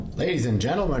Ladies and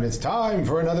gentlemen, it's time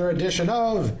for another edition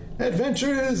of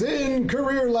Adventures in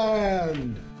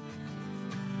Careerland.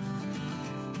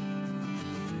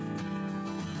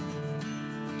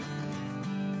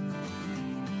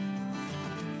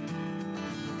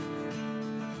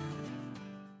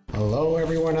 Hello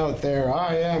everyone out there,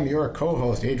 I am your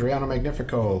co-host Adriano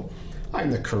Magnifico.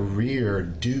 I'm the career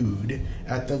dude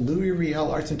at the Louis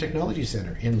Riel Arts and Technology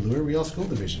Center in Louis Riel School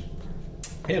Division.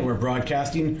 And we're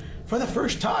broadcasting for the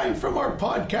first time from our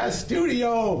podcast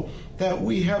studio that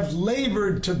we have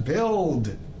labored to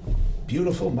build.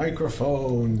 Beautiful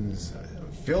microphones,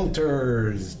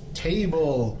 filters,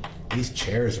 table. These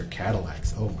chairs are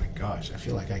Cadillacs. Oh my gosh, I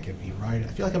feel like I could be riding.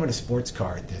 I feel like I'm in a sports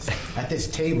car at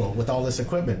this table with all this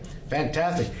equipment.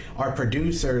 Fantastic. Our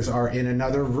producers are in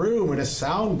another room in a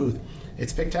sound booth.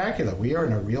 It's spectacular. We are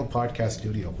in a real podcast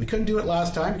studio. We couldn't do it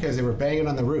last time because they were banging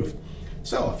on the roof.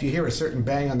 So if you hear a certain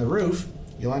bang on the roof,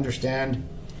 you'll understand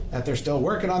that they're still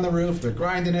working on the roof. They're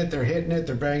grinding it, they're hitting it,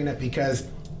 they're banging it, because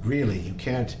really you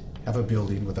can't have a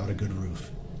building without a good roof.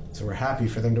 So we're happy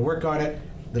for them to work on it.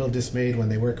 Little dismayed when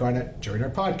they work on it during our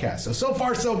podcast. So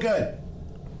far so good.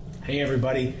 Hey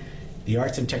everybody, the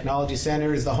Arts and Technology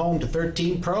Center is the home to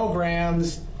 13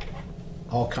 programs.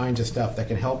 All kinds of stuff that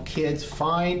can help kids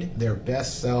find their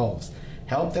best selves,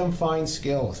 help them find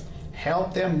skills,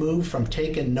 help them move from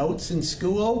taking notes in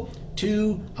school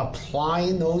to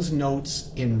applying those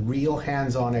notes in real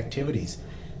hands-on activities.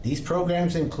 These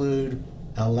programs include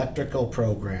electrical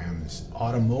programs,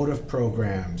 automotive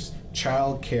programs,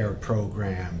 childcare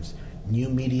programs, new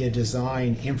media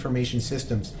design, information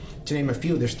systems, to name a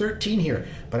few. There's 13 here,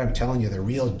 but I'm telling you, the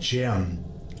real gem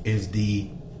is the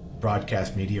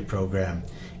broadcast media program.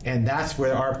 And that's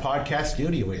where our podcast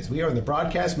studio is. We are in the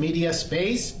broadcast media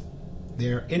space,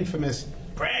 their infamous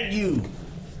brand new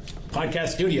podcast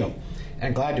studio,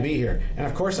 and glad to be here. And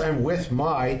of course I'm with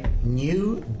my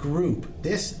new group.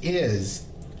 This is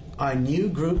a new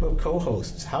group of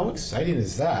co-hosts. How exciting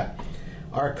is that?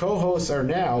 Our co-hosts are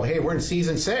now, hey, we're in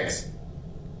season 6.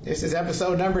 This is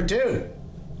episode number 2.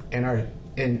 And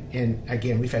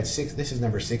again, we've had 6, this is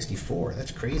number 64.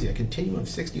 That's crazy, a continuum of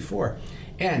 64.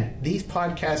 And these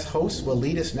podcast hosts will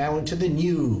lead us now into the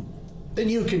new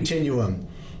continuum.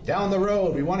 Down the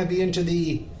road, we want to be into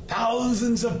the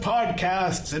thousands of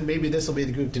podcasts, and maybe this will be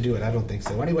the group to do it. I don't think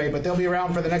so. Anyway, but they'll be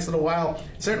around for the next little while,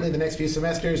 certainly the next few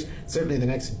semesters, certainly the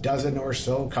next dozen or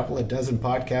so, couple of dozen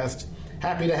podcasts.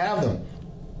 Happy to have them.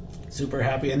 Super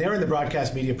happy. And they're in the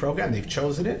broadcast media program. They've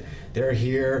chosen it. They're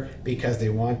here because they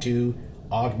want to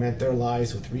augment their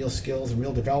lives with real skills and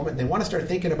real development. And they want to start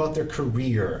thinking about their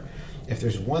career. If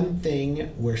there's one thing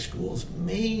where schools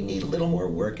may need a little more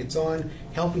work, it's on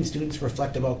helping students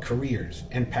reflect about careers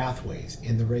and pathways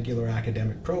in the regular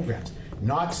academic programs.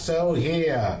 Not so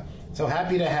here. So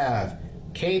happy to have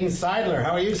Kaitlyn Seidler.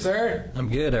 How are you, sir? I'm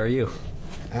good. How are you?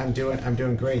 I'm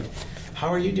doing great. How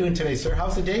are you doing today, sir?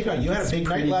 How's the day going? You had a big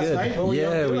night last night. What were you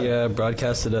doing? We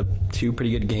broadcasted 2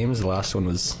 pretty good games. The last one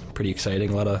was pretty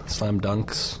exciting. A lot of slam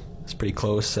dunks. It's pretty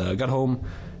close. Got home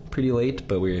pretty late,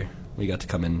 but we got to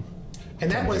come in. And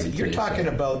that was, you're talking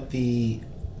about the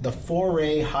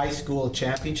 4A high school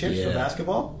championships for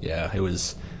basketball? Yeah, it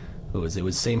was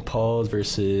St. Paul's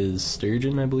versus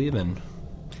Sturgeon, I believe, and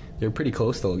they were pretty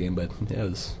close the whole game, but yeah, it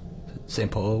was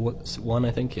St. Paul won, I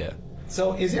think, yeah.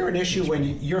 So is there an issue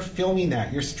when you're filming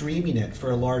that, you're streaming it for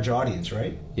a large audience,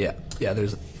 right? Yeah,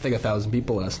 there's I think 1,000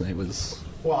 people last night was...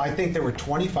 Well, I think there were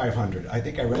 2,500. I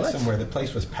think I read somewhere the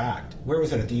place was packed. Where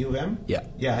was it, at the U of M? Yeah.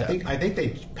 Yeah, I think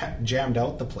they jammed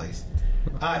out the place.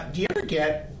 Do you ever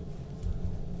get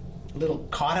a little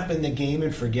caught up in the game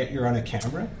and forget you're on a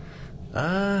camera?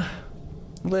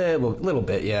 Little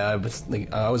bit, yeah. I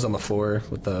was on the floor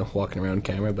with the walking around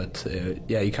camera, but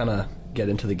you kind of get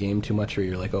into the game too much where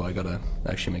you're like, oh, I gotta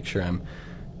actually make sure I'm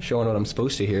showing what I'm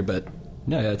supposed to here. But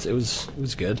no, it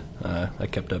was good. I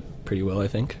kept up pretty well, I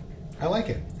think. I like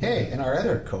it. Hey, and our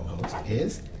other co-host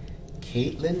is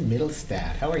Kaitlyn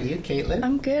Mittelstadt. How are you, Kaitlyn?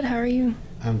 I'm good. How are you?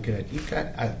 I'm good. You've got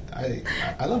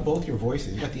I love both your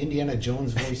voices. You got the Indiana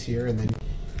Jones voice here, and then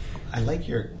I like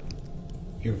your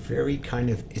very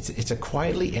kind of it's a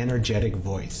quietly energetic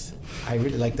voice. I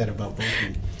really like that about both of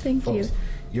you. Thank you.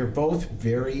 You're both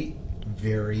very,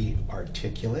 very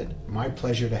articulate. My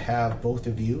pleasure to have both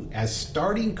of you as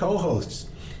starting co-hosts.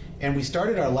 And we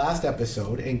started our last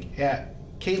episode, and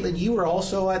Kaitlyn, you were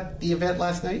also at the event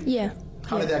last night? Yeah.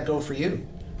 How did that go for you?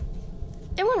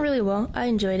 It went really well. I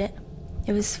enjoyed it.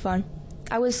 It was fun.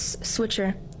 I was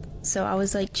switcher, so I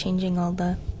was like changing all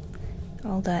the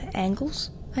angles,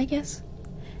 I guess.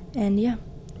 And yeah.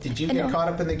 Did you get caught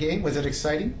up in the game? Was it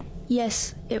exciting?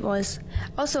 Yes, it was.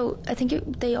 Also, I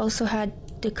think they also had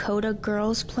Dakota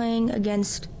girls playing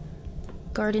against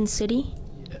Garden City,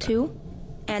 too.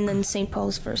 And then St.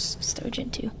 Paul's versus Sturgeon,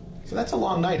 too. So that's a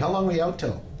long night. How long were you out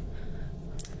till?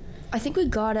 I think we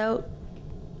got out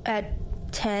at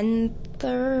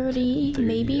 10:30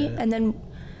 maybe, yeah. and then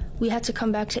we had to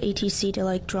come back to ATC to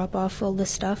like drop off all the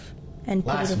stuff and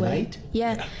put Last it away. night?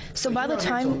 Yeah. So you by the were out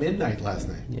until time, midnight last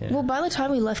night. Yeah. well, by the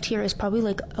time we left here, it's probably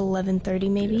like 11:30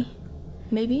 maybe.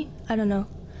 Maybe, I don't know.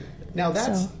 Now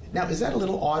that's So- now is that a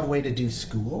little odd way to do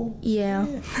school? Yeah.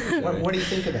 What do you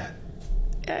think of that?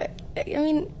 I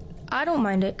mean, I don't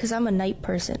mind it because I'm a night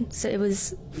person, so it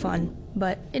was fun.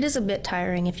 But it is a bit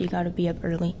tiring if you got to be up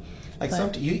early. Like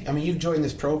But- you've joined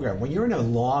this program. When you're in a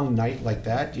long night like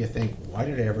that, do you think, why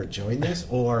did I ever join this?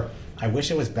 Or I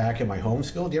wish I was back at my home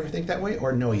school. Do you ever think that way?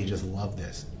 Or no, you just love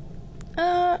this?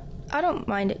 I don't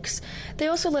mind it 'cause they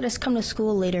also let us come to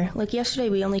school later. Like yesterday,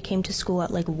 we only came to school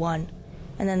at like 1,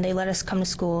 and then they let us come to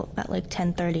school at like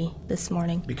 10:30 this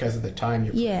morning. Because of the time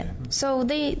you're Yeah, putting in. so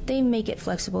they make it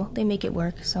flexible. They make it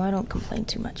work, so I don't complain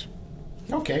too much.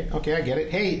 Okay, I get it.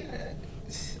 Hey,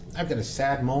 I've got a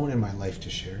sad moment in my life to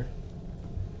share.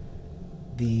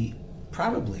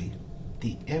 Probably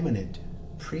the eminent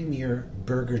premier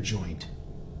burger joint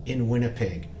in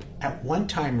Winnipeg, at one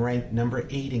time ranked number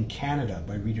 8 in Canada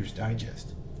by Reader's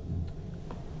Digest,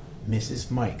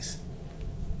 Mrs. Mike's,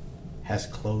 has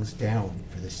closed down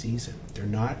for the season. They're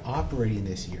not operating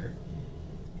this year.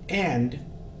 And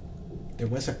there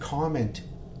was a comment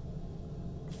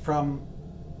from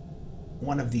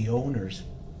one of the owners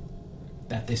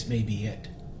that this may be it.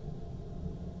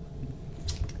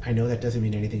 I know that doesn't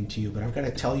mean anything to you, but I've got to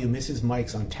tell you, Mrs.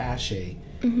 Mike's on Taché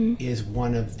is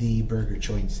one of the burger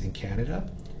joints in Canada.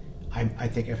 I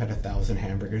think I've had 1,000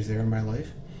 hamburgers there in my life.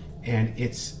 And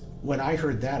when I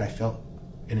heard that, I felt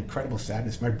an incredible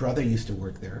sadness. My brother used to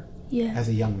work there as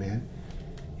a young man.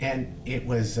 And it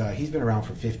was, he's been around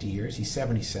for 50 years. He's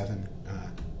 77,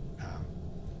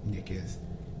 Nick is.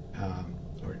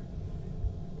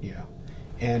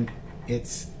 And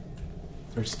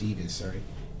or Steve is, sorry.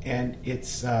 And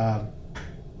it's,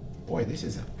 boy, this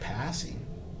is a passing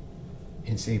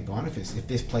in St. Boniface if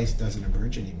this place doesn't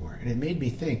emerge anymore. And it made me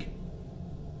think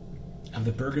of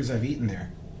the burgers I've eaten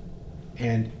there.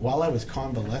 And while I was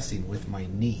convalescing with my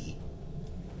knee,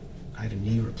 I had a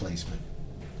knee replacement.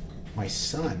 My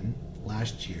son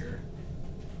last year,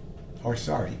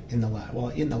 in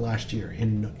the last year,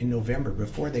 in November,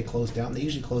 before they closed down, they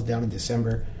usually close down in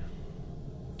December.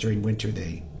 During winter,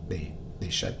 they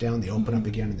shut down, they open up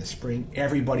again in the spring.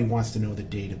 Everybody wants to know the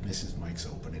date of Mrs. Mike's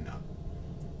opening up.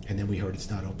 And then we heard it's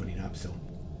not opening up. So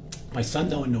my son,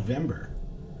 though, in November,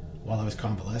 while I was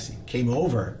convalescing, came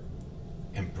over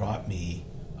and brought me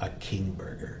a king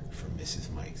burger from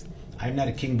Mrs. Mike's. I haven't had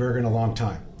a king burger in a long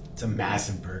time. It's a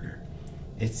massive burger.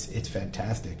 It's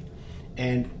fantastic.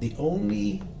 And the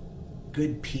only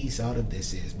good piece out of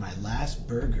this is my last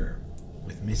burger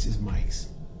with Mrs. Mike's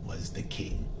was the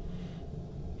king.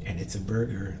 And it's a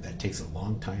burger that takes a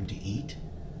long time to eat.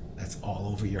 That's all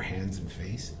over your hands and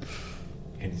face.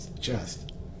 And it's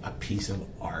just a piece of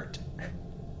art.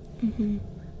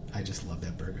 I just love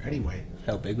that burger. Anyway.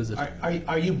 How big was it?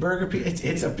 Are you burger people?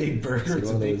 It's a big burger.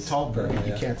 It's a big, tall burger.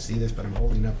 You can't see this, but I'm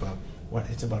holding up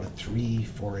it's about a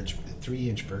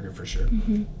 3-inch burger for sure.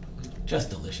 Just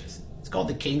delicious. It's called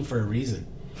the King for a reason.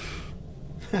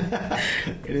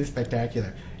 It is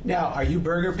spectacular. Now, are you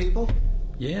burger people?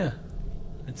 Yeah.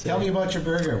 Tell me about your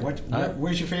burger.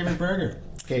 Where's your favorite burger?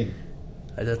 Okay.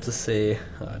 I'd have to say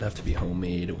it'd have to be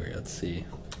homemade. Or let's see.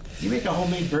 You make a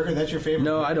homemade burger. That's your favorite.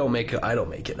 No, burger? I don't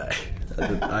make it.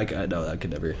 I know I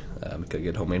could never make a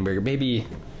good homemade burger. Maybe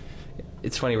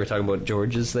it's funny we're talking about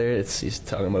George's there. He's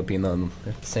talking about being on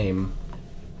the same.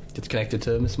 It's connected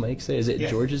to Miss Mike's there. Is it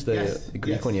George's, the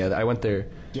Greek one? Yeah, I went there.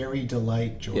 Dairy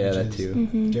Delight, George's. Yeah, that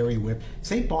too. Dairy Whip.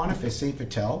 St. Boniface, St.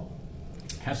 Vital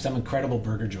have some incredible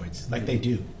burger joints, like they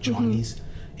do. Johnny's.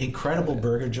 Incredible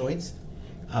burger joints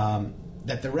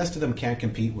that the rest of them can't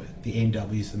compete with. The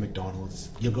A&W's, the McDonald's.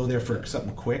 You'll go there for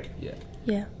something quick.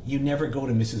 Yeah. You never go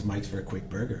to Mrs. Mike's for a quick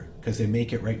burger because they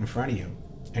make it right in front of you,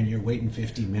 and you're waiting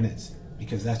 15 minutes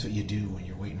because that's what you do when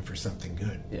you're waiting for something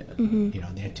good. Yeah. You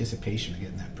know, the anticipation of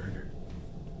getting that burger.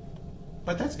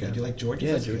 But that's good. You like George's?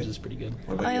 Yeah, That's George's good. is pretty good.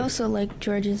 What about I you? also like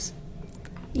George's.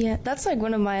 Yeah, that's like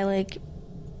one of my like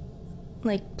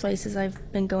places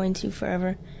I've been going to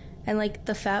forever. And like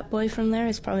the Fat Boy from there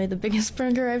is probably the biggest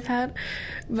burger I've had.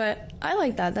 But I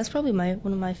like that. That's probably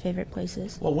one of my favorite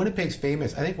places. Well, Winnipeg's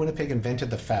famous. I think Winnipeg invented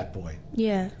the Fat Boy.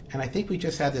 Yeah. And I think we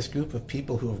just had this group of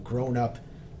people who have grown up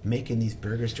making these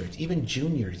burger joints. Even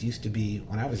Juniors used to be,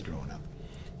 when I was growing up,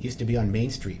 used to be on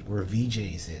Main Street where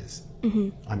VJ's is.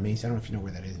 on Main Street. I don't know if you know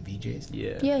where that is, VJ's.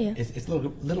 Yeah. Yeah. It's a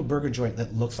little burger joint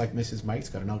that looks like Mrs. Mike's.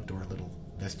 Got an outdoor little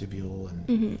vestibule, and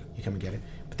you come and get it.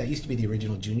 But that used to be the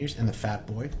original Juniors and the Fat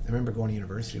Boy. I remember going to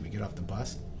university. We'd get off the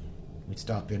bus. We'd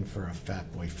stop in for a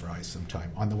Fat Boy fries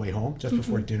sometime on the way home, just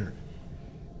before dinner.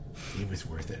 It was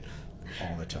worth it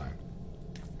all the time.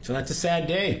 So that's a sad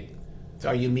day. So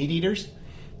are you meat eaters?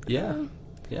 Yeah.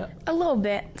 Yeah. A little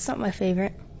bit. It's not my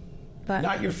favorite. But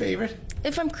Not your favorite?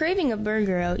 if I'm craving a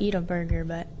burger, I'll eat a burger,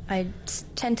 but I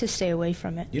tend to stay away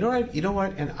from it. You know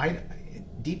what? And I,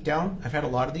 deep down, I've had a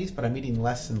lot of these, but I'm eating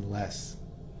less and less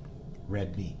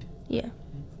red meat. Yeah.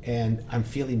 And I'm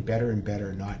feeling better and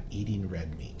better not eating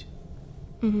red meat.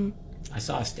 I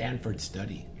saw a Stanford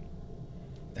study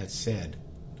that said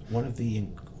one of the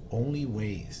only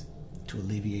ways to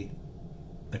alleviate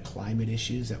the climate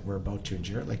issues that we're about to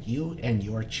endure, like you and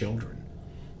your children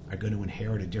are going to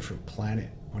inherit a different planet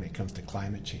when it comes to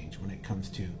climate change, when it comes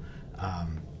to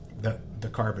the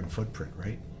carbon footprint,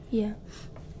 right? Yeah.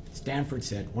 Stanford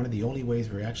said one of the only ways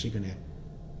we're actually going to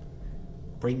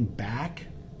bring back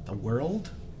the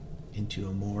world into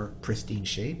a more pristine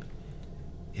shape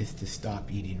is to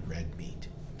stop eating red meat,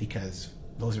 because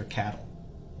those are cattle.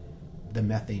 The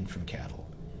methane from cattle,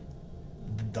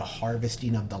 the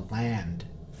harvesting of the land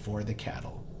for the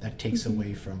cattle, that takes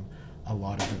away from a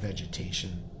lot of the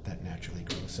vegetation that naturally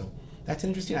grows. So that's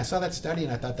interesting. I saw that study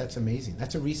and I thought that's amazing.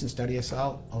 That's a recent study I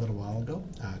saw a little while ago,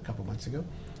 a couple months ago.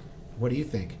 What do you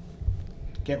think?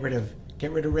 Get rid of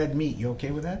red meat. You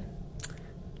okay with that?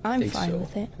 I'm think fine so.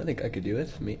 with it. I think I could do it.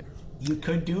 You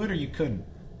could do it or you couldn't?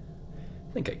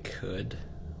 I think I could.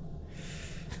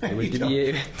 You don't.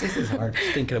 This is hard.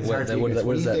 Thinking of It's hard what for you guys.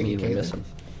 does do that you mean think, we're Kaitlyn? missing?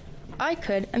 I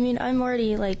could. I mean, I'm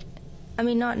already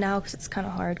not now because it's kind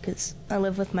of hard because I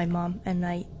live with my mom and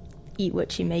I eat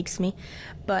what she makes me.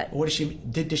 But What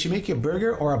did she make you a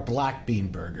burger or a black bean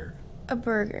burger? a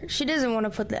burger. She doesn't want to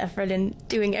put the effort in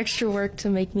doing extra work to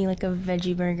make me like a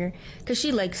veggie burger because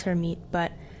she likes her meat.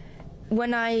 But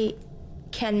when I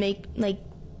can make,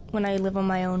 when I live on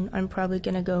my own, I'm probably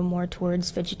going to go more towards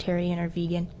vegetarian or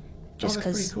vegan. Just that's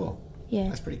 'cause- pretty cool. Yeah.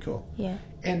 That's pretty cool. Yeah.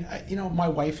 And my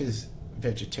wife is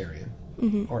vegetarian,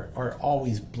 or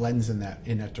always blends in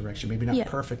that direction. Maybe not Yeah.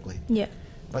 perfectly, Yeah.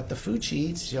 but the food she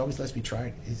eats, she always lets me try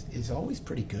it, is always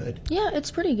pretty good. Yeah,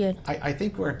 it's pretty good. I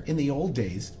think we're in the old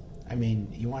days. I mean,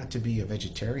 you wanted to be a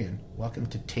vegetarian. Welcome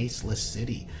to Tasteless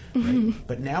City, right?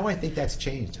 But now I think that's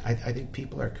changed. I think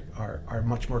people are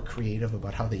much more creative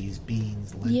about how they use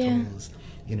beans, lentils,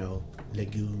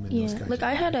 legume, and those kinds. Like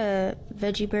I had a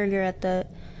veggie burger at the,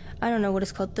 I don't know what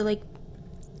it's called, the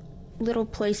little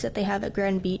place that they have at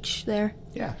Grand Beach there,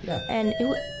 Yeah. and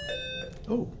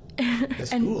Oh, the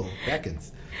school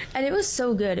beckons. and it was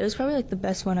so good. It was probably the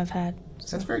best one I've had.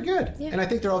 That's very good. Yeah. And I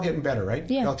think they're all getting better, right?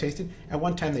 Yeah. They're all tasted. At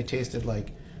one time they tasted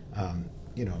like, I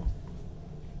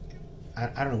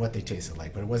don't know what they tasted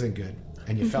like, but it wasn't good.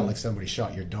 And you felt like somebody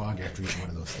shot your dog after eating one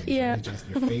of those things. Yeah.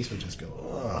 Your face would just go,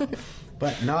 ugh.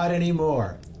 But not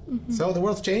anymore. So the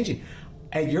world's changing.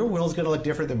 And your world's going to look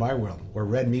different than my world, where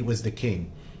red meat was the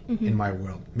king in my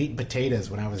world. Meat and potatoes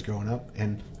when I was growing up.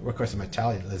 And of course I'm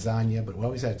Italian, lasagna, but we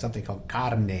always had something called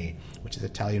carne, which is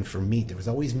Italian for meat. There was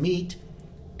always meat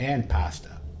and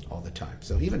pasta all the time.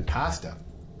 So even pasta,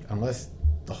 unless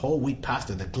the whole wheat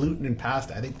pasta, the gluten in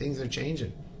pasta, I think things are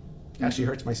changing. It actually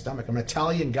hurts my stomach. I'm an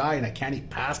Italian guy and I can't eat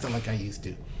pasta like I used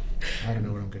to. I don't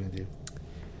know what I'm going to do.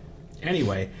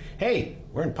 Anyway, hey,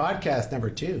 we're in podcast number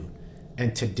 2.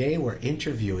 And today we're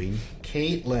interviewing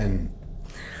Kaitlyn.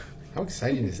 How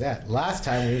exciting is that? Last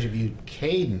time we interviewed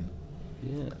Caden.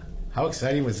 Yeah. How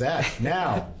exciting was that?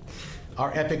 Now,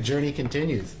 our epic journey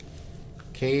continues.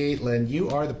 Kaitlyn, you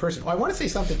are the person. Oh, I want to say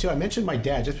something too. I mentioned my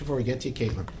dad just before we get to you,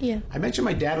 Kaitlyn. Yeah. I mentioned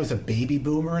my dad was a baby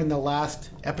boomer in the last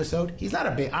episode. He's not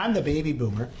I'm the baby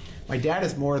boomer. My dad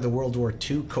is more of the World War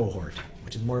II cohort,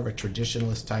 which is more of a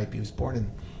traditionalist type. He was born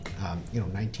in,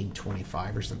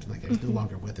 1925 or something like that. He's no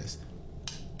longer with us.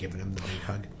 Giving him the big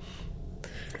hug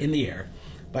in the air.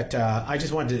 But I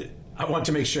want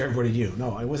to make sure everybody knew.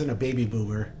 No, I wasn't a baby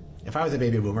boomer. If I was a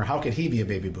baby boomer, how could he be a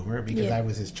baby boomer? Because I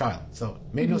was his child. So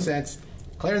it made no sense.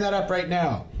 Clearing that up right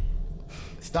now.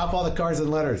 Stop all the cards and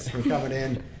letters from coming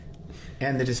in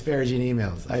and the disparaging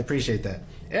emails. I appreciate that.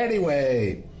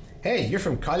 Anyway, hey, you're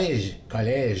from Collège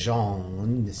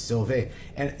Jean Sauvé.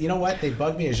 And you know what? They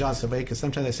bug me as Jean Sauvé because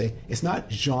sometimes I say, it's not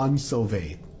Jean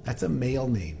Sauvé. That's a male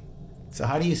name. So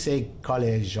how do you say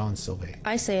Collège Jean Sauvé?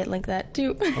 I say it like that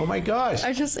too. Oh my gosh.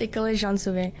 I just say Collège Jean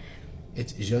Sauvé.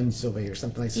 It's Jean Sauvé or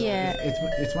something like that. Yeah.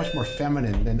 It's much more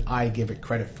feminine than I give it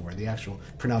credit for, the actual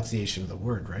pronunciation of the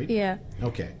word, right? Yeah.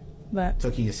 Okay. But So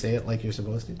can you say it like you're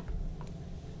supposed to?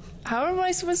 How am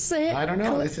I supposed to say it? I don't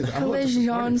know. This is College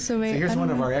Jean Sauvé. So here's one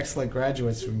of our excellent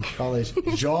graduates from college,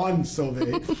 Jean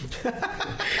Sauvé.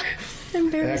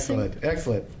 Embarrassing.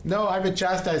 Excellent. No, I've been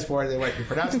chastised for it. They went, you're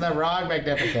pronouncing that wrong,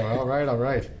 Magnifico. All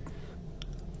right.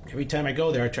 Every time I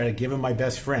go there, I try to give him my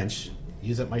best French,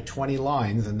 use up my 20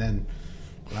 lines, and then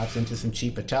lapse into some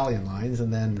cheap Italian lines,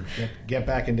 and then get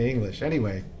back into English.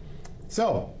 Anyway,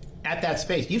 so at that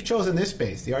space, you've chosen this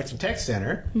space, the Arts and Tech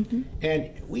Center,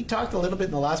 and we talked a little bit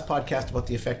in the last podcast about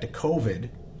the effect of COVID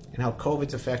and how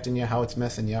COVID's affecting you, how it's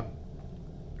messing you up,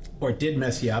 or it did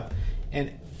mess you up.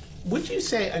 And would you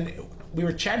say, and we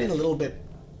were chatting a little bit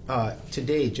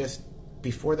today, just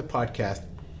before the podcast,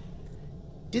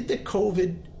 did the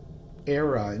COVID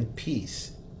era and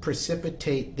piece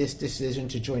precipitate this decision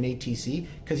to join ATC?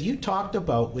 Because you talked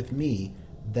about with me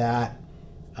that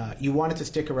you wanted to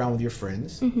stick around with your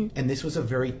friends, and this was a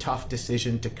very tough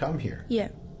decision to come here. Yeah.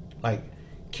 Like,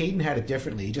 Caden had it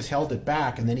differently. He just held it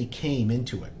back, and then he came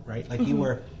into it, right? Like you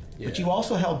were, but you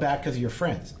also held back because of your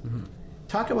friends.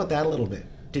 Talk about that a little bit.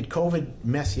 Did COVID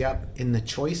mess you up in the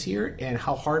choice here, and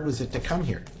how hard was it to come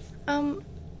here?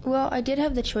 Well, I did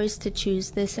have the choice to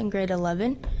choose this in grade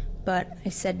 11, but I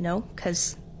said no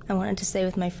because I wanted to stay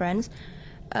with my friends.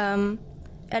 And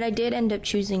I did end up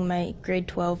choosing my grade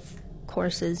 12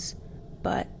 courses,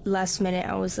 but last minute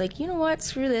I was like, you know what,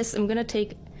 screw this. I'm going to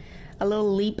take a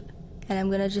little leap, and I'm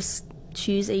going to just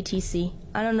choose ATC.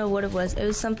 I don't know what it was. It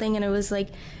was something, and it was like,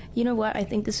 you know what, I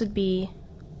think this would be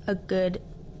a good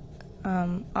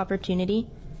opportunity.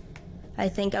 I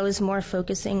think I was more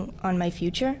focusing on my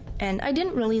future, and I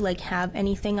didn't really have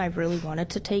anything I really wanted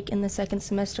to take in the second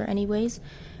semester anyways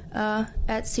at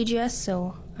CGS,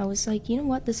 so I was like, you know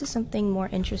what, this is something more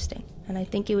interesting, and I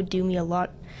think it would do me a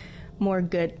lot more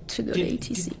good to go to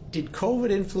ATC. Did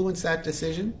COVID influence that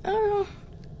decision?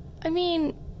 I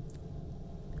mean,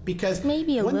 because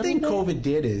maybe a one thing little bit. COVID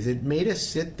did is it made us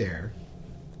sit there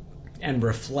and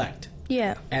reflect.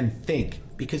 Yeah. And think,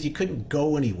 because you couldn't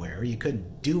go anywhere, you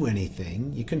couldn't do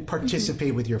anything, you couldn't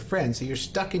participate with your friends, so you're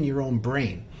stuck in your own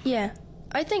brain. Yeah,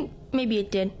 I think maybe it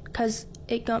did, because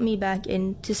it got me back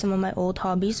into some of my old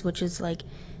hobbies, which is like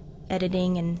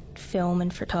editing and film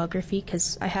and photography,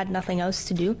 because I had nothing else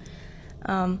to do.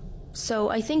 So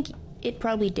I think it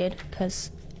probably did,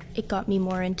 because it got me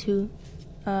more into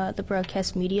the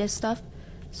broadcast media stuff.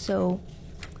 So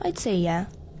I'd say yeah.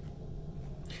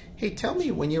 Hey, tell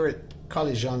me, when you were at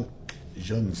College Jean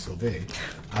Sauvé,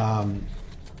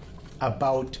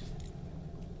 about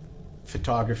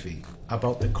photography,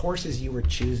 about the courses you were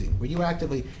choosing. Were you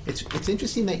actively... It's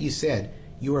interesting that you said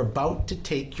you were about to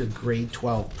take your grade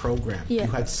 12 program. Yeah.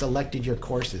 You had selected your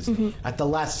courses. At the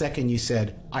last second, you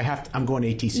said, I'm going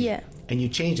to ATC. Yeah. And you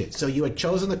changed it. So you had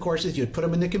chosen the courses, you had put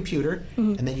them in the computer,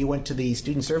 and then you went to the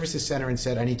Student Services Center and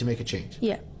said, I need to make a change.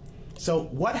 Yeah. So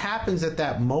what happens at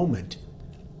that moment?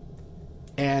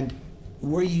 And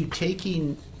were you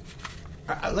taking...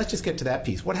 let's just get to that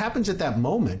piece. What happens at that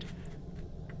moment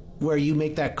where you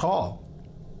make that call?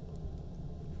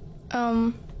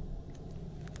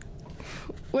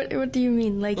 What do you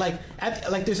mean?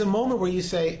 Like there's a moment where you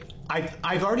say,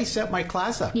 I've already set my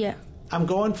class up. Yeah. I'm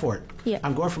going for it. Yeah.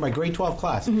 I'm going for my grade 12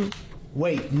 class.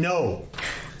 Wait, no.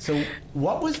 So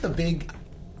what was the big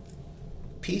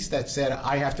piece that said,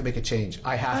 I have to make a change?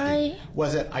 I have to.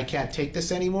 Was it, I can't take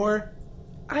this anymore?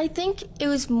 I think it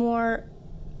was more,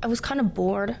 I was kind of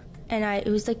bored, and it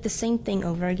was like the same thing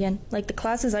over again. Like the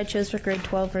classes I chose for grade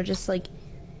 12 were just like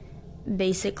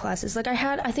basic classes. Like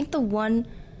I think the one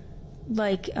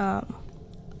main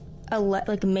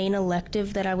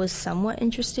elective that I was somewhat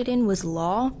interested in was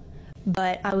law,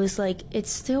 but I was like,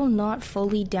 it's still not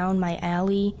fully down my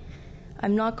alley.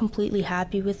 I'm not completely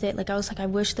happy with it. Like I was like, I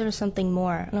wish there was something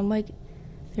more. And I'm like,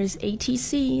 there's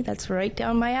ATC, that's right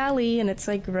down my alley, and it's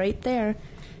like right there.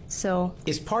 So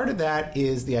is part of that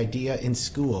is the idea in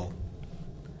school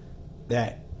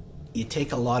that you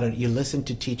listen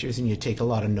to teachers and you take a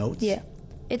lot of notes? Yeah.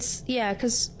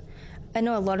 Because I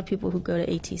know a lot of people who go to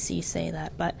ATC say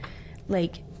that, but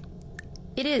like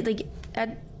it is like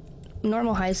at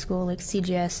normal high school, like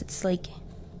CGS, it's like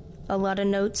a lot of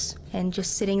notes and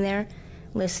just sitting there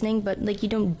listening, but like you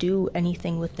don't do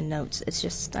anything with the notes. It's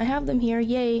just, I have them here,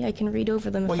 yay, I can read over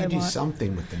them if I want. Well, you do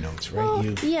something with the notes, right? Well,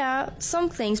 yeah, some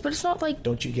things, but it's not like...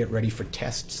 Don't you get ready for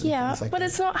tests and things like that? But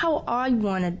it's not how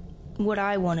what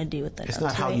I want to do with the notes. It's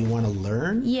not how you want to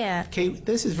learn? Yeah. Okay,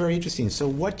 this is very interesting. So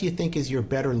what do you think is your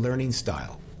better learning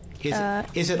style?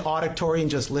 Is it auditory and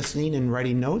just listening and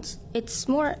writing notes? It's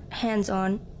more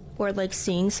hands-on, or like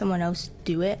seeing someone else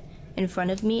do it in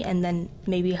front of me and then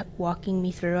maybe walking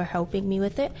me through or helping me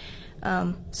with it.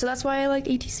 So that's why I like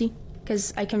ATC,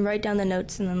 because I can write down the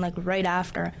notes and then like right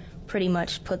after pretty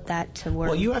much put that to work.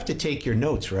 Well, you have to take your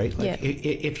notes, right? Like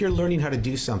if you're learning how to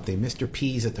do something, Mr.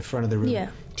 P's at the front of the room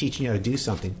teaching you how to do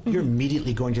something, you're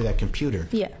immediately going to that computer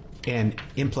and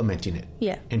implementing it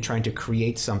and trying to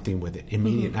create something with it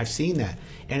immediately. I've seen that.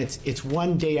 And it's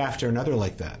one day after another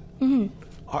like that.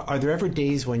 Are there ever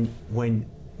days when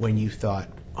you thought,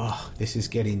 oh, this is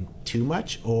getting too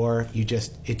much, or you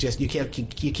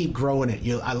keep growing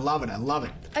it? I love it.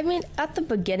 I mean, at the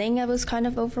beginning, I was kind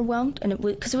of overwhelmed, and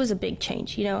because it was a big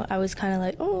change. You know, I was kind of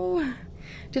like, oh,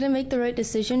 did I make the right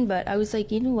decision? But I was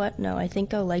like, you know what? No, I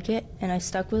think I'll like it, and I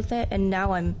stuck with it, and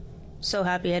now I'm so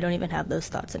happy I don't even have those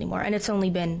thoughts anymore. And it's only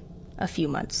been a few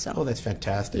months. So. Oh, that's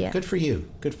fantastic. Yeah. Good for you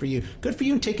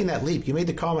in taking that leap. You made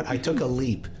the comment, I took a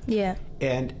leap. Yeah.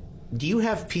 And do you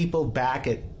have people back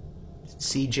at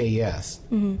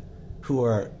CJS who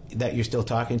are, that you're still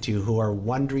talking to, who are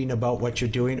wondering about what you're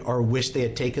doing, or wish they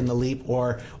had taken the leap,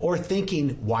 or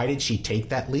thinking, why did she take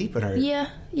that leap? And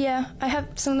yeah. I have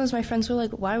sometimes my friends were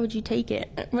like, why would you take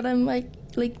it? But I'm like,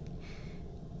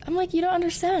 you don't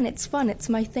understand. It's fun. It's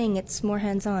my thing. It's more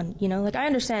hands-on. You know, like I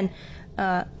understand,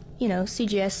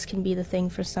 CGS can be the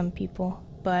thing for some people,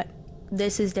 but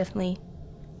this is definitely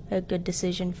a good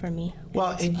decision for me.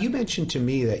 Well, and you mentioned to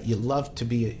me that you love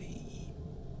to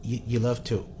you love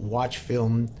to watch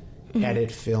film,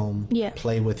 edit film,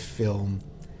 play with film,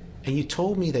 and you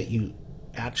told me that you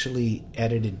actually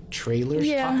edited trailers.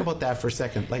 Talk about that for a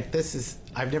second. Like,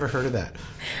 I've never heard of that.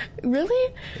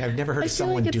 Really? I've never heard of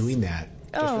someone doing that.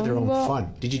 Just for their own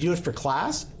fun. Did you do it for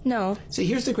class? No. See,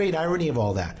 here's the great irony of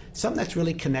all that. Something that's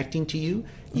really connecting to you,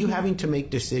 you having to make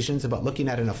decisions about looking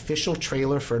at an official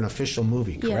trailer for an official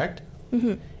movie, correct?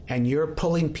 And you're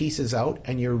pulling pieces out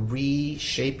and you're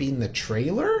reshaping the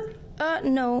trailer?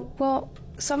 No. Well,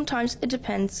 sometimes it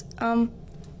depends. Normally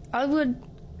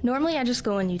I just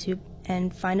go on YouTube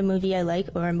and find a movie I like,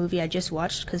 or a movie I just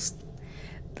watched, because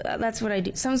that's what I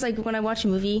do. Sometimes, like, when I watch a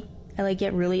movie, I like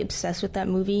get really obsessed with that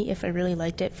movie if I really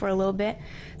liked it for a little bit.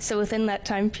 So within that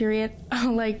time period,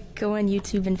 I'll like go on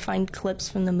YouTube and find clips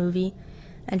from the movie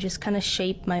and just kind of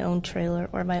shape my own trailer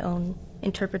or my own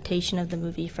interpretation of the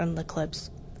movie from the clips.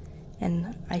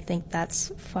 And I think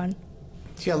that's fun.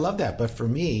 See, I love that, but for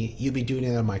me, you'd be doing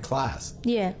it in my class.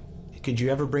 Yeah. Could you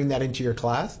ever bring that into your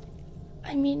class?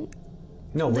 I mean...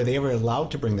 No, were they ever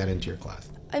allowed to bring that into your class?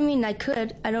 I mean, I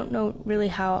could. I don't know really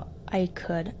how I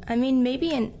could. I mean,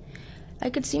 maybe I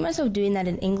could see myself doing that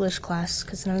in English class,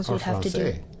 because sometimes we'd have to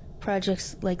do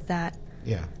projects like that.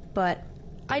 Yeah. But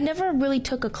I never really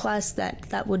took a class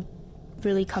that would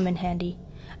really come in handy.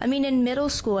 I mean, in middle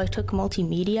school, I took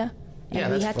multimedia,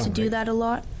 and we had to do that a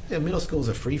lot. Yeah, middle school's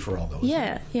a free-for-all, though.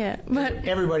 Yeah. But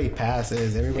everybody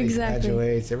passes, everybody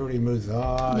graduates, everybody moves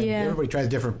on, everybody tries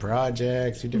different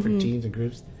projects, do different teams and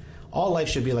groups. All life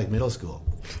should be like middle school.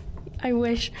 I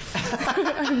wish.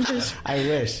 I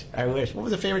wish. What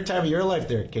was the favorite time of your life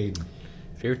there, Kaitlyn?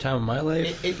 Favorite time of my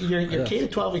life? Your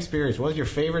K-12 experience. What was your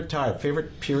favorite time,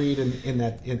 favorite period in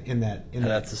that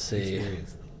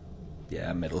experience?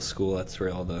 Yeah, middle school. That's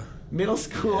where all the... Middle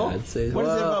school? Yeah, I'd say, what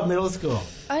is it about middle school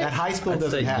that high school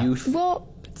doesn't have? Youth. Well,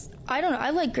 I don't know.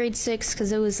 I like grade 6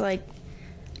 because it was like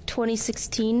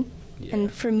 2016. Yeah. And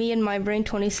for me in my brain,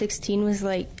 2016 was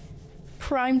like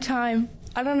prime time.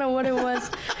 I don't know what it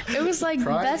was. It was like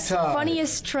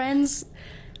funniest trends.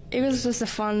 It was just a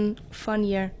fun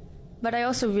year. But I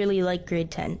also really like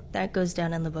grade 10. That goes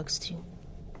down in the books too.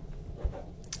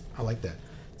 I like that.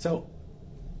 So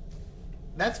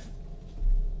that's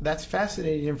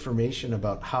fascinating information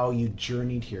about how you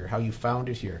journeyed here, how you found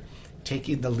it here,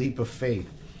 taking the leap of faith,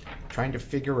 trying to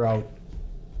figure out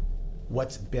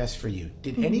what's best for you.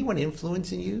 Did anyone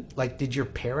influence you? Like, did your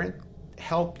parent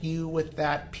help you with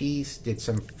that piece? Did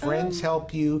some friends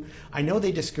help you? I know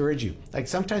they discourage you. Like,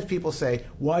 sometimes people say,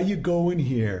 why are you going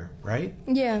here, right?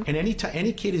 Yeah. And any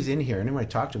kid who's in here, anyone I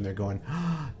talk to them, they're going,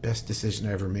 best decision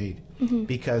I ever made.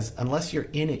 Because unless you're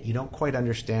in it, you don't quite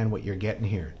understand what you're getting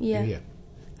here. Yeah. Do you?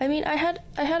 I mean, I had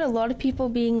a lot of people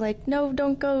being like, no,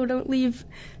 don't go, don't leave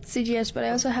CGS, but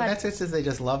I also had... That's it, they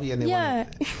just love you and they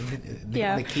want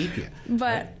to keep you. But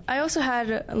right? I also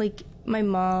had, like, my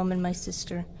mom and my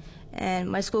sister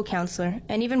and my school counselor,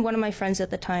 and even one of my friends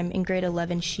at the time in grade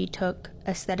 11, she took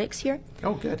aesthetics here.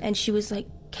 Oh, good. And she was like,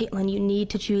 Kaitlyn, you need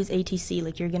to choose ATC,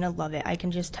 like, you're going to love it. I can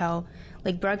just tell,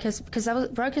 like, broadcast, because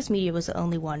broadcast media was the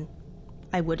only one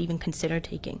I would even consider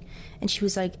taking. And she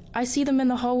was like, I see them in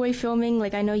the hallway filming,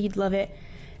 like, I know you'd love it.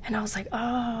 And I was like,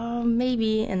 oh,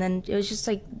 maybe. And then it was just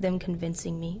like them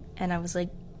convincing me. And I was like,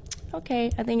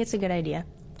 okay, I think it's a good idea.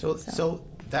 So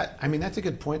that's a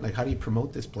good point. Like, how do you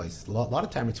promote this place? A lot of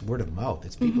time it's word of mouth.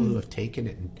 It's people who have taken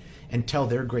it and tell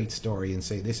their great story and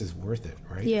say this is worth it,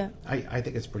 right? Yeah. I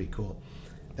think it's pretty cool.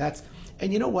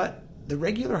 And you know what? The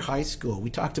regular high school, we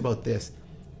talked about this.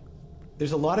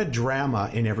 There's a lot of drama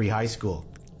in every high school.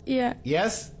 Yeah.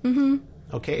 Yes? Mm-hmm.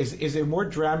 Okay. Is there more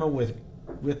drama with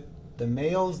the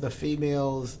males, the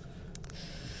females?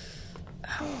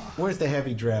 Where's the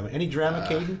heavy drama? Any drama,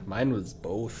 Caden? Mine was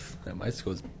both. At my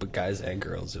school, it was guys and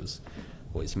girls. It was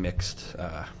always mixed.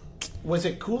 Was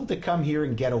it cool to come here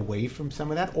and get away from some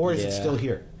of that, or is it still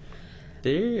here?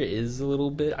 There is a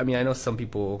little bit. I mean, I know some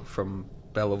people from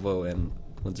Belleville and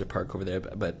Windsor Park over there,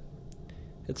 but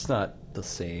it's not the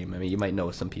same. I mean, you might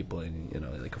know some people in,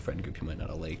 like a friend group you might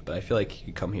not like, but I feel like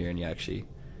you come here and you actually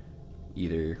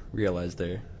either realize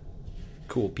they're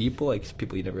cool people, like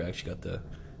people you never actually got the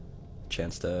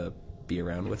chance to be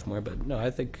around with more. But no,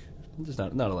 I think there's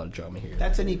not a lot of drama here.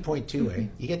 That's a neat point too, eh?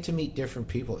 You get to meet different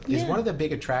people. Is one of the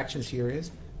big attractions here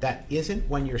is that isn't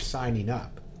when you're signing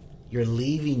up. You're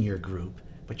leaving your group,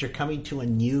 but you're coming to a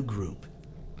new group.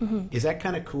 Is that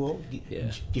kind of cool? Yeah.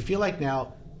 Do you feel like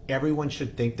now everyone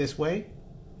should think this way?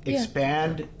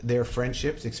 Expand their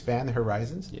friendships, expand the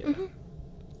horizons? Yeah.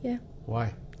 Yeah.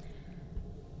 Why?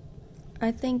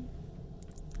 I think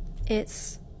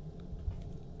it's,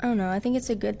 I don't know, I think it's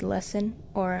a good lesson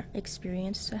or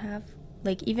experience to have.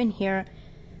 Like, even here,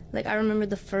 like, I remember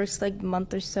the first, like,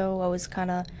 month or so, I was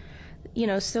kind of,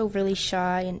 still really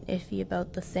shy and iffy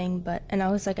about the thing, and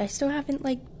I was like, I still haven't,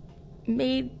 like,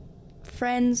 made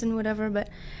friends and whatever, but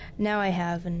now I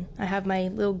have, and I have my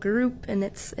little group, and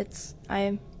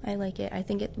I like it. I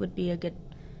think it would be a good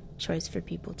choice for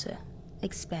people to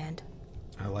expand.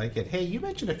 I like it. Hey, you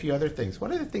mentioned a few other things.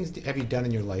 What other things have you done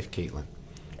in your life, Kaitlyn?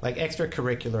 Like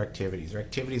extracurricular activities or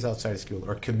activities outside of school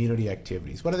or community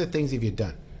activities. What other things have you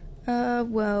done?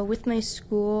 Well, with my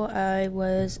school, I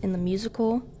was in the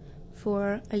musical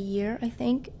for a year, I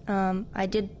think. I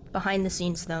did behind the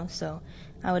scenes, though, so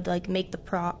I would, like, make the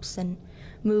props and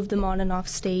move them on and off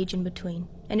stage in between.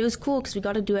 And it was cool because we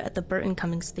got to do it at the Burton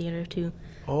Cummings Theater, too.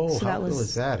 Oh, so how cool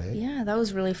is that, eh? Yeah, that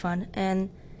was really fun.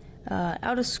 And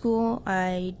out of school,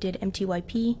 I did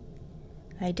MTYP.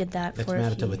 I did that for a few years.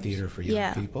 That's Manitoba Theater for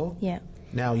Young People? Yeah.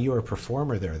 Now, you were a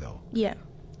performer there, though. Yeah.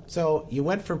 So, you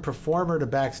went from performer to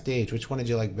backstage. Which one did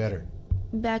you like better?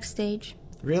 Backstage.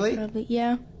 Really? Probably,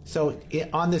 yeah. So,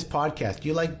 on this podcast, do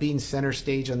you like being center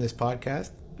stage on this podcast?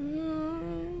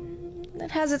 It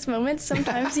has its moments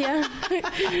sometimes, yeah.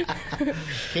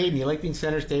 Caden, you like being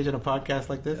center stage on a podcast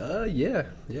like this? Yeah,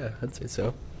 I'd say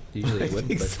so. Usually I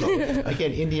wouldn't, but so.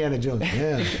 Again, Indiana Jones.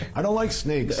 Yeah, I don't like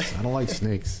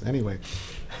snakes. Anyway.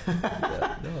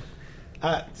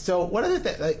 No. So what other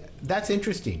that's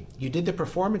interesting. You did the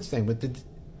performance thing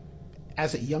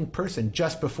as a young person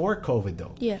just before COVID,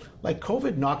 though. Yeah. Like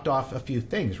COVID knocked off a few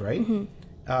things, right?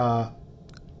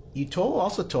 You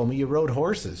also told me you rode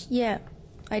horses. Yeah.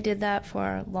 I did that for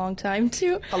a long time,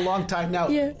 too. A long time. Now,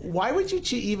 why would you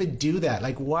even do that?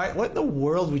 Like, why? What in the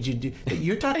world would you do?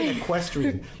 You're talking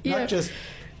equestrian, not just,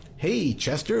 hey,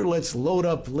 Chester, let's load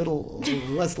up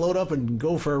and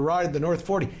go for a ride at the North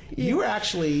 40. Yeah. You were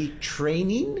actually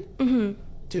training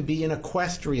to be an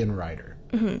equestrian rider.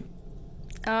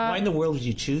 Why in the world would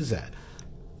you choose that?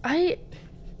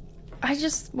 I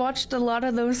just watched a lot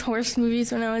of those horse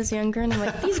movies when I was younger, and I'm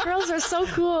like, these girls are so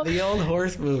cool. The old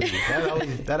horse movies.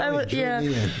 That always drew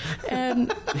me in.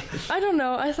 And I don't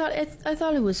know. I thought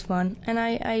it was fun, and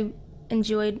I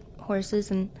enjoyed horses,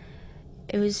 and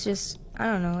it was just, I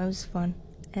don't know, it was fun,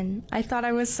 and I thought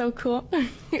I was so cool.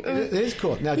 It is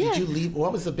cool. Now, did you leap?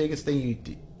 What was the biggest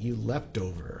thing you leapt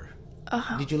over?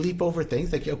 Did you leap over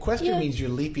things? Like equestrian means you're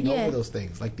leaping over those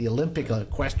things, like the Olympic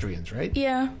equestrians, right?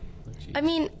 Yeah. I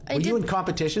mean, were you in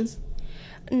competitions?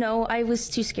 No, I was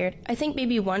too scared. I think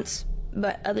maybe once,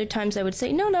 but other times I would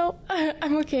say, no,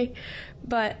 I'm okay.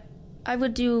 But I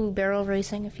would do barrel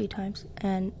racing a few times,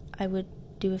 and I would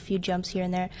do a few jumps here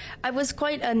and there. I was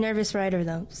quite a nervous rider,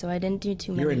 though, so I didn't do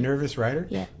too many. You're a nervous rider?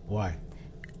 Yeah. Why?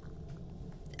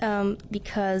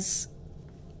 Because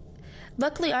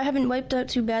luckily I haven't wiped out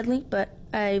too badly, but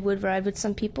I would ride with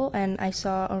some people, and I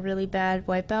saw a really bad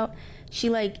wipeout. She,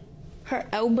 her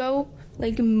elbow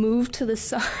moved to the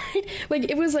side.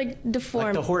 It was deformed.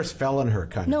 Like the horse fell on her,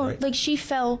 kind of, right? No, she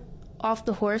fell off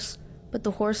the horse, but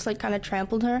the horse kind of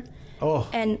trampled her. Oh.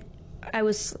 And I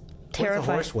was terrified. What's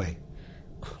the horse weigh?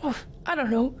 Oh, I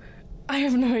don't know. I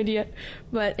have no idea.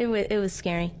 But it was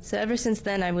scary. So ever since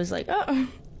then I was like, I'm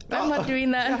not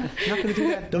doing that. Yeah, not going to do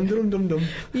that. Dum dum dum dum.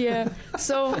 Yeah.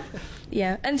 So,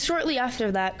 yeah. And shortly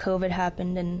after that, COVID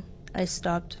happened, and I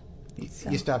stopped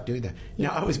You stopped doing that. Yeah.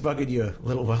 Now, I was bugging you a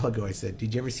little while ago. I said,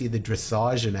 did you ever see the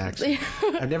dressage in action?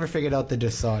 I've never figured out the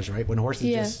dressage, right? When horses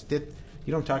just sit,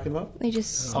 you know what I'm talking about? They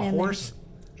just a horse,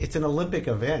 it's an Olympic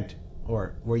event,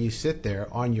 or where you sit there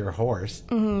on your horse.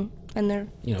 Mm-hmm. And their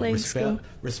legs go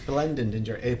resplendent in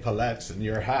your epaulettes and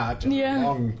your hat and your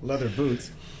long leather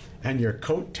boots and your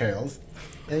coattails.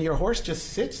 And your horse just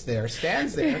sits there,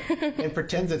 stands there, and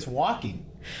pretends it's walking.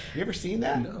 You ever seen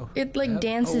that? No. It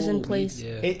dances in place.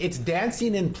 Yeah. It's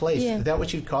dancing in place. Yeah. Is that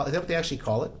what you'd call it? Is that what they actually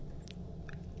call it?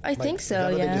 I think so,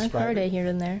 yeah. I've heard it here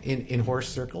and there. In horse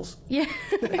circles? Yeah,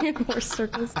 in horse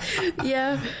circles.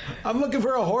 Yeah. I'm looking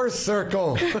for a horse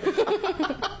circle.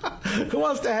 Who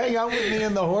wants to hang out with me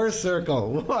in the horse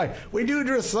circle? Why? We do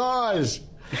dressage.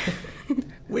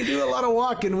 We do a lot of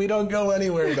walking. We don't go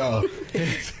anywhere, though.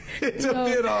 It's a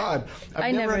bit odd.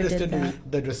 I've never understood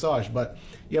the dressage, but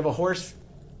you have a horse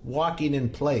walking in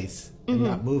place and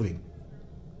not moving.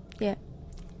 Yeah.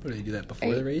 What, do you do that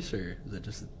before the race, or is it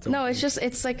just... No,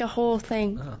 it's like a whole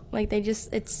thing. Oh. Like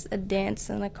it's a dance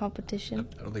and a competition.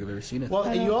 I don't think I've ever seen it.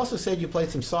 Well, you also said you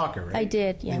played some soccer, right? I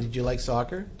did, yeah. And did you like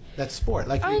soccer? That's sport.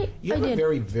 Like you have I a did.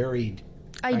 very varied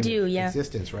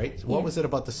existence, right? Yeah. What was it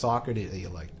about the soccer that you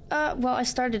liked? Well, I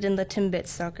started in the Timbit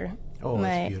soccer. Oh,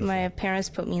 that's beautiful. My parents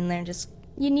put me in there and just,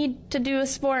 you need to do a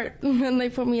sport, and they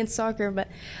put me in soccer, but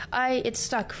it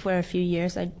stuck for a few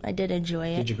years. I did enjoy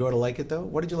it. Did you grow to like it, though?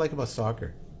 What did you like about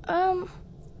soccer?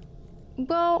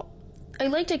 Well, I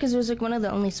liked it because it was one of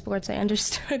the only sports I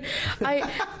understood.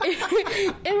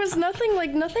 It was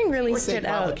nothing really stood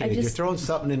out. You're throwing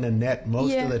something in the net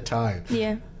most of the time.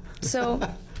 Yeah. So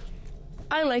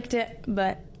I liked it,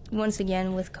 but once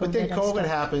again with COVID. But then COVID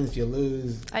happens, you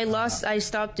lose. I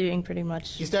stopped doing pretty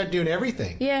much. You start doing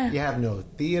everything. Yeah. You have no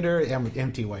theater,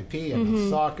 MTYP, you have no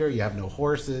soccer, you have no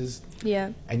horses.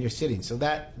 Yeah. And you're sitting. So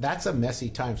that's a messy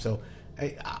time. So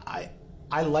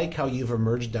I like how you've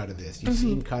emerged out of this. You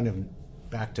seem kind of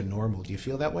back to normal. Do you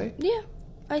feel that way? Yeah,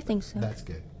 I think so. That's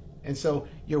good. And so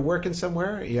you're working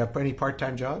somewhere? You have any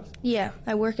part-time jobs? Yeah,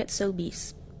 I work at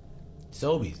Sobeys.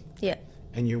 Sobeys? Yeah.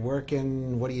 And you're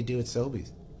working, what do you do at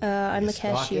Sobeys? I'm a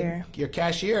cashier. You're a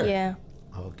cashier? Yeah.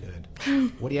 Oh, good.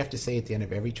 What do you have to say at the end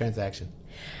of every transaction?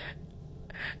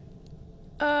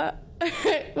 Well,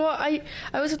 I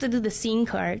always have to do the scene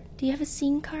card. Do you have a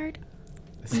scene card?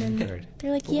 A scene card?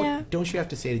 They're like, yeah. Don't you have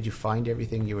to say, did you find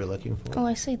everything you were looking for? Oh,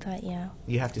 I say that, yeah.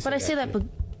 You have to say that. But I say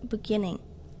that beginning.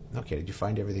 Okay, did you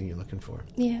find everything you're looking for?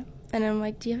 Yeah. And I'm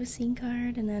like, do you have a scene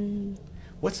card? And then...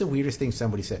 What's the weirdest thing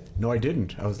somebody said? No, I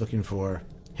didn't. I was looking for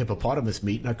hippopotamus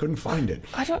meat and I couldn't find it.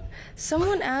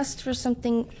 Someone asked for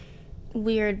something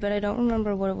weird, but I don't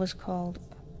remember what it was called.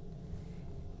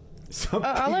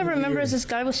 All I remember is this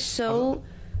guy was so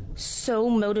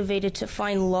motivated to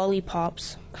find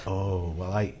lollipops. Oh,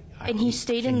 well, and he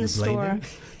stayed in the store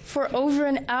for over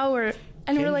an hour,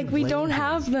 and we're like, we don't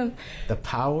have them. The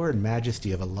power and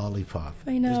majesty of a lollipop.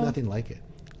 I know. There's nothing like it.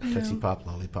 Tootsie Pop,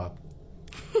 lollipop.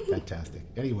 Fantastic.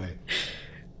 Anyway,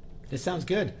 this sounds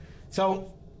good.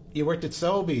 So, you worked at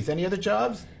Sobeys. Any other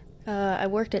jobs? I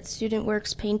worked at Student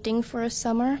Works Painting for a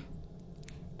summer.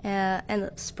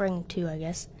 And spring, too, I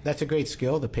guess. That's a great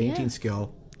skill, the painting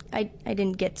skill. I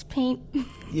didn't get to paint.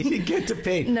 You didn't get to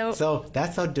paint? No. So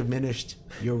that's how diminished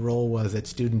your role was at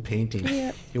student painting.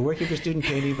 Yeah. You're working for student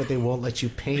painting, but they won't let you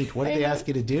paint. What did they ask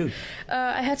you to do?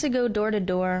 I had to go door to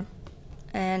door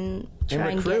and try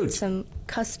and get some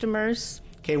customers.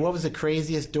 Okay, what was the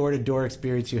craziest door-to-door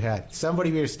experience you had?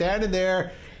 Somebody, we were standing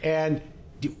there, and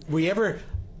were you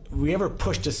ever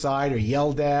pushed aside or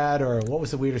yelled at, or what was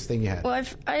the weirdest thing you had? Well,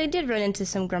 I did run into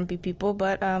some grumpy people,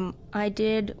 but I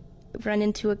did run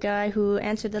into a guy who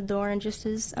answered the door in just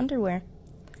his underwear.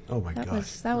 Oh my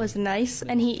gosh. That was nice.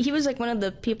 And he was like one of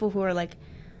the people who were like,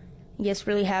 I guess,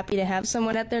 really happy to have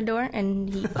someone at their door,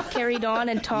 and he carried on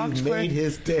and talked. You made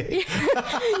his day.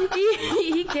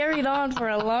 he carried on for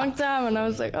a long time, and I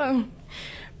was like, oh.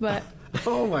 But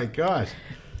oh my gosh.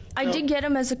 I did get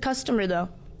him as a customer, though.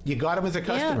 You got him as a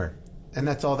customer, and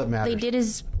that's all that matters. They did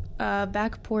his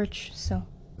back porch, so.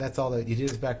 That's all that you did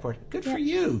his back porch. Good for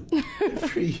you. Good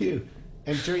for you.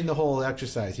 And during the whole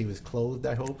exercise, he was clothed,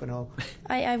 I hope, and all.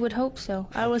 I would hope so.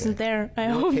 I wasn't there. I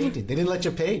hope. Painting. They didn't let you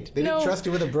paint. They didn't trust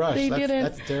you with a brush. They didn't.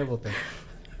 That's a terrible thing.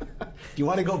 Do you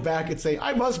want to go back and say,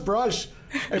 I must brush?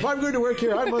 If I'm going to work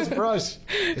here, I must brush.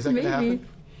 Is that going to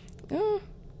happen?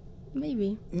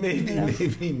 Maybe.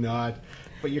 Maybe not.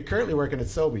 But you're currently working at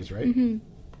Sobeys, right?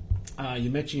 Mm-hmm. You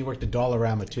mentioned you worked at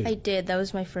Dollarama, too. I did. That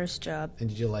was my first job. And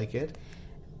did you like it?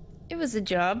 It was a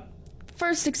job.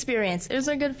 First experience. It was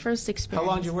a good first experience. How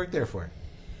long did you work there for?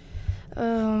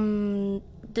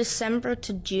 December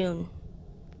to June.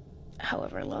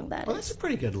 however long that Oh, is. that's a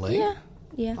pretty good length. Yeah,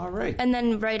 yeah. All right. And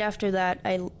then right after that,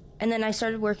 I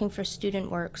started working for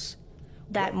Student Works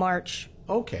that March.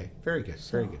 Okay, very good,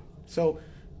 very good. So,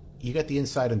 you got the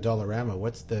inside on Dollarama.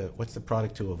 What's the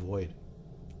product to avoid?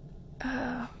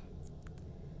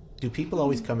 Do people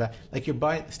always come back? Like you're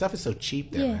buying stuff is so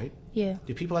cheap there, right? Yeah.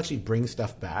 Do people actually bring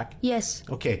stuff back? Yes.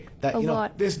 Okay, that A you know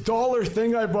lot. this dollar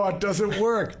thing I bought doesn't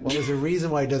work. Well, there's a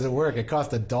reason why it doesn't work. It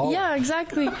cost $1. Yeah,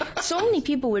 exactly. So many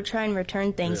people would try and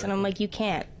return things, and I'm like, you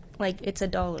can't. Like, it's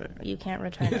 $1. You can't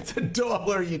return it. It's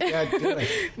 $1. You can't do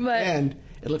it. But- and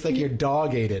it looks like your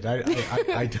dog ate it.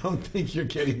 I don't think you're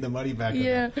getting the money back.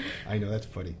 Yeah. On that. I know, that's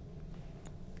funny.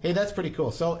 Hey, that's pretty cool.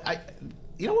 So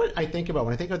you know what I think about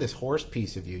when I think of this horse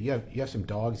piece of you? You have some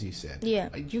dogs, you said. Yeah.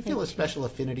 Do you feel a special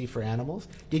affinity for animals?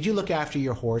 Did you look after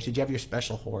your horse? Did you have your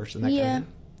special horse and that kind of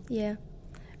thing?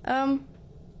 Yeah.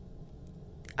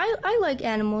 I like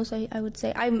animals, I would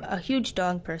say. I'm a huge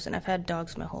dog person. I've had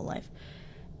dogs my whole life.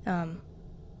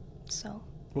 So.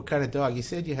 What kind of dog? You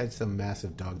said you had some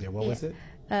massive dog there. What was it?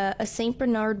 A Saint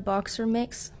Bernard boxer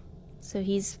mix. So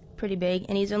he's pretty big,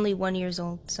 and he's only 1 year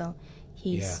old, so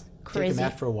he's crazy. Taking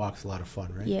that for a walk's a lot of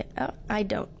fun, right? Yeah, I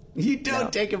don't. You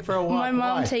don't take him for a walk. My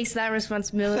mom Why? takes that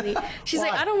responsibility. She's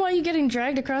like, Why? I don't want you getting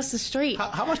dragged across the street.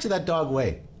 How much did that dog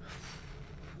weigh?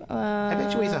 I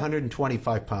bet you weighs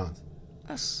 125 pounds.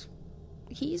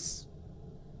 He's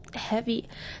heavy.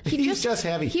 He's just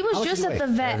heavy. He How was much just does he at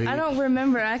the weigh? vet. Heavy. I don't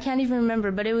remember. I can't even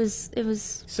remember. But it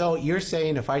was. So you're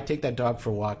saying if I take that dog for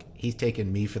a walk, he's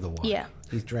taking me for the walk? Yeah.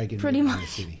 He's dragging Pretty me around the much.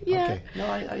 city. Yeah. Okay. No,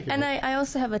 I hear And it. I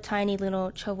also have a tiny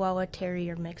little Chihuahua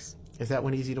Terrier mix. Is that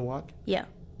one easy to walk? Yeah.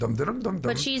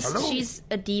 But she's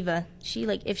a diva. She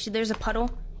if there's a puddle,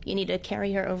 you need to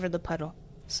carry her over the puddle.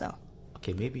 So.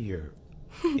 Okay, maybe you're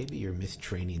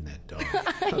mistraining that dog.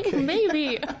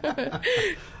 Maybe.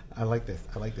 I like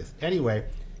this. Anyway,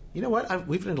 you know what?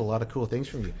 We've learned a lot of cool things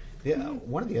from you.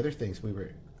 One of the other things we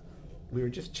were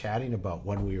just chatting about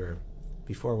when we were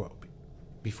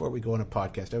before we go on a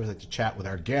podcast. I always like to chat with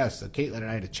our guests. So Kaitlyn and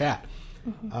I had a chat,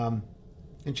 and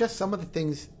just some of the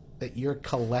things that you're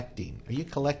collecting. Are you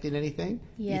collecting anything?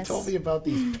 Yes. You told me about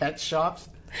these pet shops.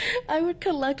 I would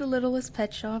collect littlest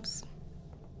pet shops.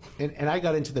 And I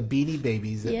got into the Beanie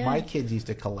Babies that my kids used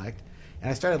to collect.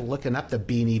 And I started looking up the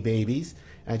Beanie Babies.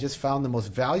 And I just found the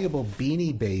most valuable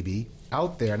Beanie Baby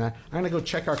out there. And I'm going to go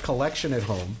check our collection at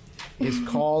home. It's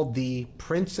called the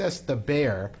Princess the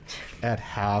Bear at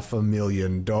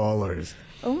 $500,000.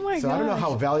 Oh my god! So I don't know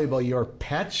how valuable your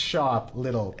pet shop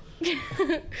little.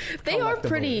 They are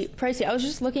pretty pricey. I was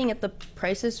just looking at the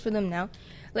prices for them now.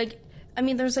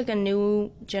 There's a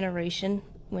new generation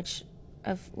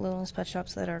of littlest pet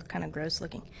shops that are kind of gross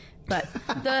looking. But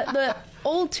the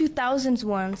old 2000s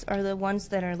ones are the ones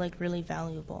that are really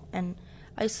valuable. And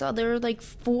I saw there were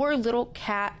 4 little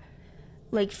cat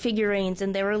figurines,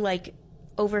 and they were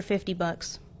over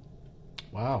 $50.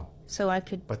 Wow. So I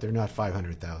could. But they're not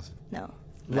 500,000. No.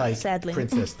 Like sadly.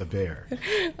 Princess the Bear.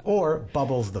 Or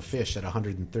Bubbles the Fish at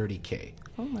 $130K.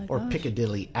 Oh my Or gosh.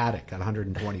 Piccadilly Attic at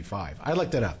 $125. I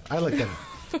looked it up.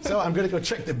 So I'm going to go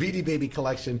check the Beanie Baby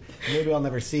collection. Maybe I'll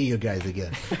never see you guys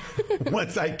again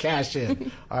once I cash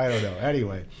in. I don't know.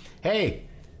 Anyway. Hey,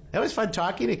 that was fun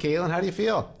talking to Kaitlyn. How do you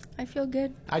feel? I feel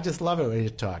good. I just love it when you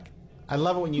talk. I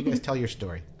love it when you guys tell your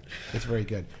story. It's very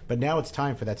good. But now it's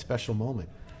time for that special moment.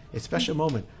 A special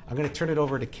moment. I'm going to turn it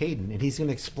over to Caden, and he's going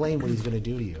to explain what he's going to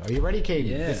do to you. Are you ready, Caden?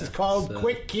 Yeah. This is called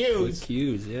Quick Cues. Quick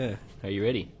cues, yeah. Are you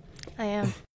ready? I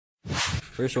am.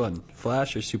 First one,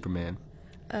 Flash or Superman?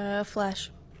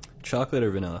 Flash. Chocolate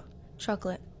or vanilla?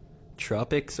 Chocolate.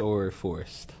 Tropics or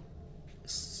forest?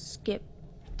 Skip.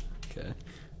 Okay.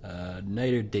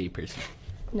 Night or day person?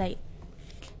 Night.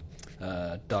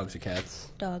 Dogs or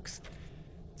cats? Dogs.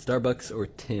 Starbucks or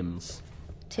Tim's?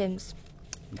 Tim's.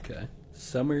 Okay.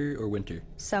 Summer or winter?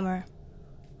 Summer.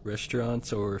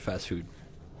 Restaurants or fast food?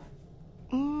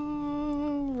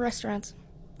 Restaurants.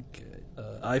 Okay.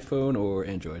 iPhone or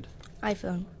Android?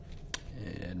 iPhone.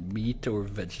 And meat or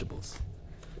vegetables?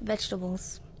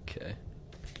 Vegetables. Okay.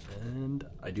 And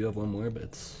I do have one more, but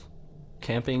it's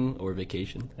camping or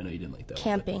vacation. I know you didn't like that one,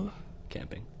 Camping. but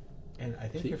camping. And I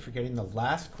think you're forgetting the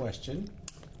last question.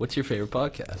 What's your favorite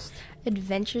podcast?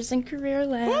 Adventures in Career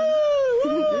Land.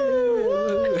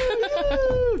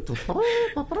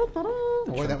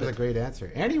 Boy, that was a great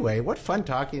answer. Anyway, what fun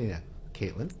talking to you,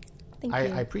 Kaitlyn. Thank I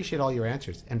you. appreciate all your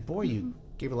answers. And boy, you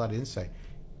gave a lot of insight.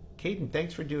 Caden,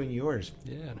 thanks for doing yours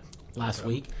Yeah. last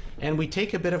week. And we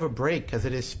take a bit of a break because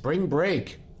it is spring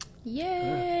break.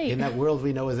 Yay! In that world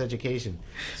we know as education.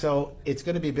 So it's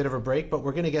going to be a bit of a break, but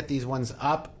we're going to get these ones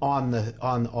up on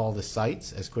all the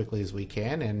sites as quickly as we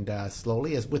can, and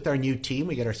slowly, as with our new team,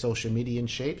 we get our social media in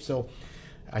shape. So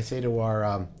I say to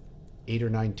our 8 or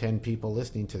 9, 10 people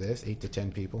listening to this, 8 to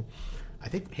 10 people, I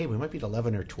think, hey, we might be at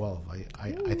 11 or 12.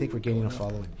 I think we're gaining a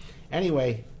following.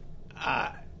 Anyway,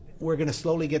 we're going to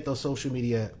slowly get those social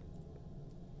media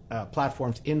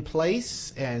platforms in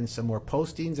place and some more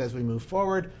postings as we move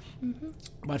forward.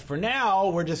 But for now,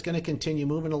 we're just going to continue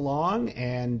moving along,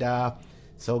 and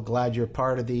so glad you're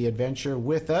part of the adventure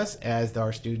with us as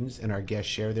our students and our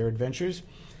guests share their adventures.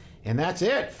 And that's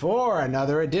it for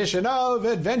another edition of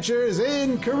Adventures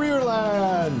in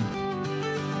Careerland.